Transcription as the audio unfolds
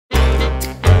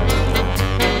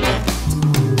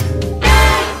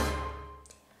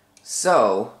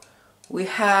So, we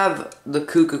have the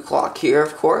cuckoo clock here,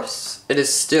 of course. It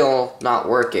is still not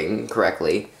working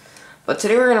correctly. But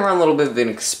today we're going to run a little bit of an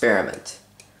experiment.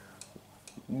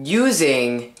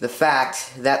 Using the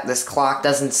fact that this clock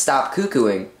doesn't stop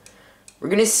cuckooing, we're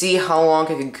going to see how long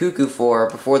it can cuckoo for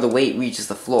before the weight reaches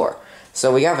the floor.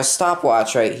 So we have a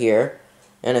stopwatch right here,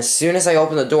 and as soon as I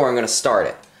open the door, I'm going to start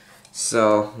it.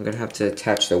 So, I'm going to have to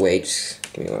attach the weight.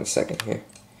 Just give me 1 second here.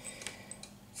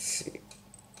 Let's see.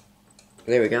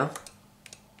 There we go.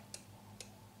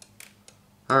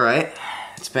 Alright,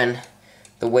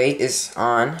 the weight is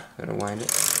on. I'm going to wind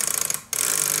it.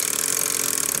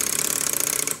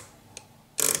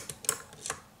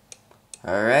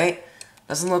 Alright,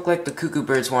 doesn't look like the cuckoo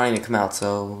bird's wanting to come out,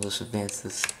 so we'll just advance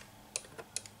this.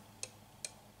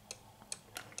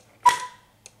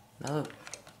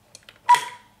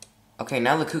 Okay,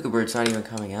 now the cuckoo bird's not even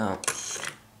coming out.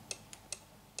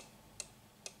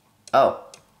 Oh.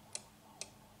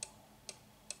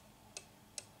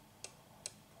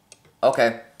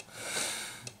 Okay.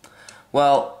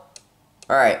 Well,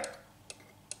 alright.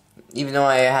 Even though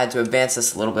I had to advance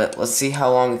this a little bit, let's see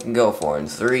how long it can go for. In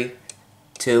 3,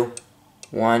 2,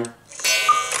 1.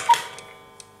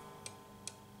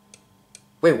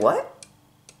 Wait, what?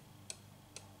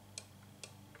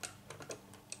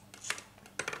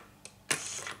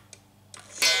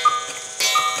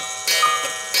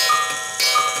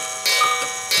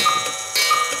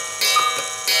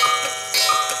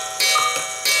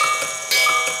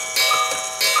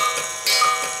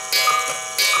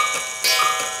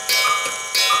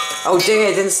 Oh dang it,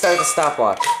 I didn't start the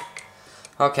stopwatch.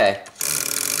 Okay.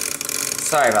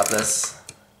 Sorry about this.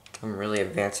 I'm really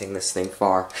advancing this thing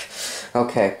far.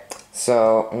 Okay,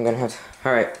 so I'm gonna have to...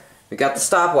 Alright, we got the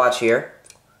stopwatch here.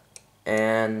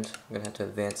 And I'm gonna have to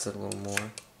advance it a little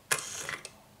more.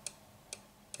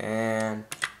 And...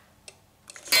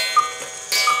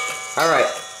 Alright.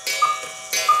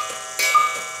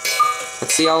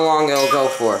 Let's see how long it'll go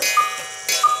for.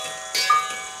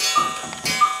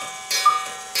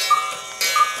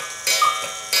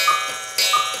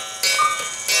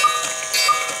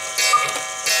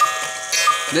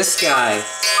 This guy,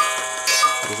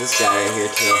 there's this guy right here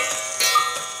too.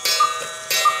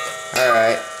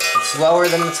 Alright, it's lower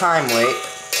than the time weight.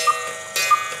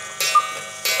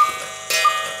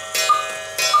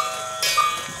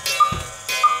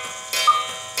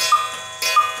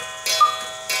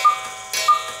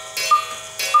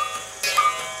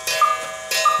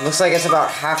 Looks like it's about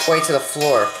halfway to the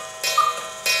floor.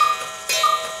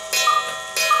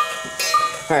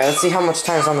 Alright, let's see how much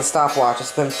time's on the stopwatch.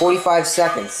 It's been 45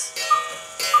 seconds.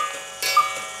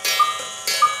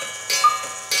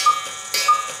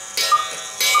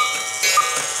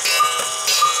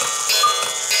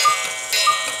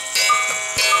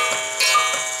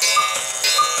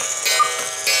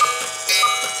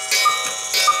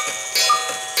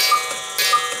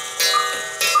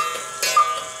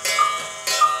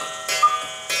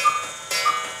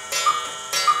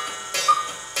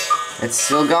 It's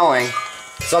still going.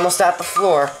 It's almost at the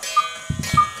floor.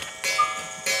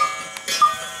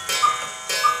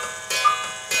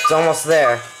 It's almost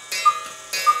there.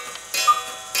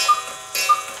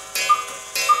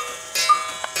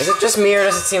 Is it just me, or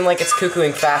does it seem like it's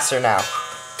cuckooing faster now?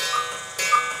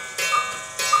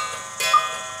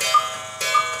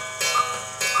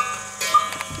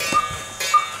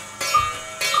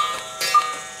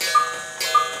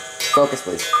 Focus,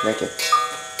 please. Thank you.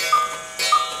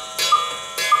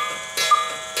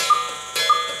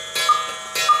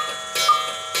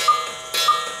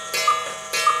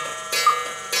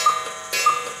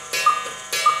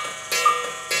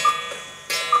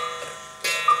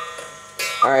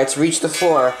 Alright, it's reached the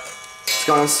floor. It's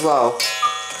going slow.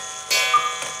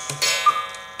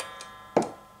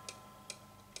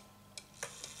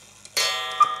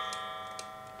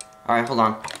 Alright, hold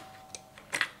on.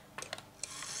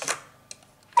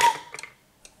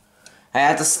 I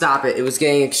had to stop it. It was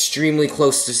getting extremely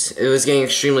close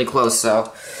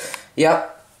so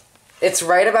yep. It's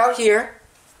right about here.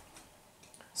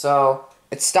 So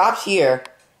it stopped here,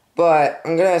 but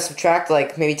I'm gonna subtract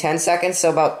like maybe 10 seconds,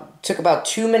 so took about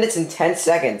 2 minutes and 10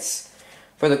 seconds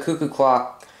for the cuckoo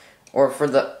clock, or for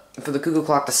the cuckoo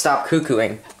clock to stop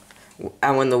cuckooing,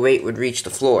 and when the weight would reach the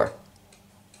floor.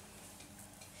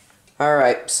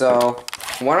 Alright, so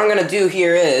what I'm gonna do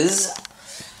here is,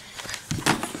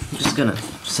 I'm just gonna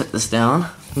set this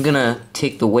down. I'm gonna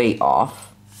take the weight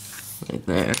off, right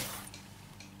there.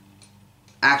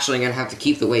 Actually, I'm gonna have to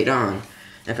keep the weight on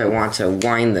if I want to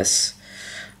wind this.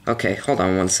 Okay, hold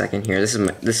on 1 second here. This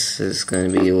is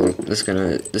going to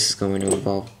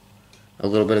involve a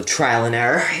little bit of trial and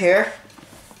error here.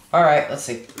 Alright, let's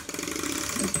see.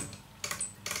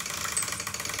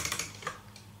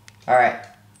 Alright.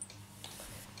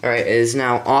 Alright, it is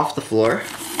now off the floor.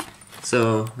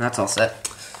 So, that's all set.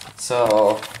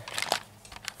 So,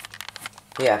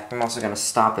 yeah, I'm also gonna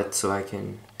stop it so I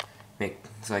can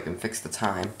fix the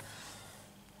time.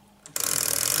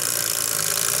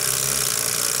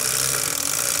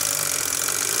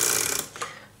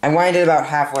 I wind it about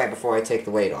halfway before I take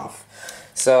the weight off.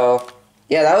 So,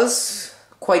 yeah, that was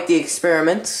quite the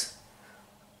experiment.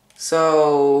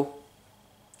 So,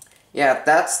 yeah,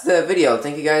 that's the video.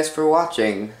 Thank you guys for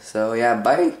watching. So, yeah,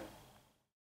 bye.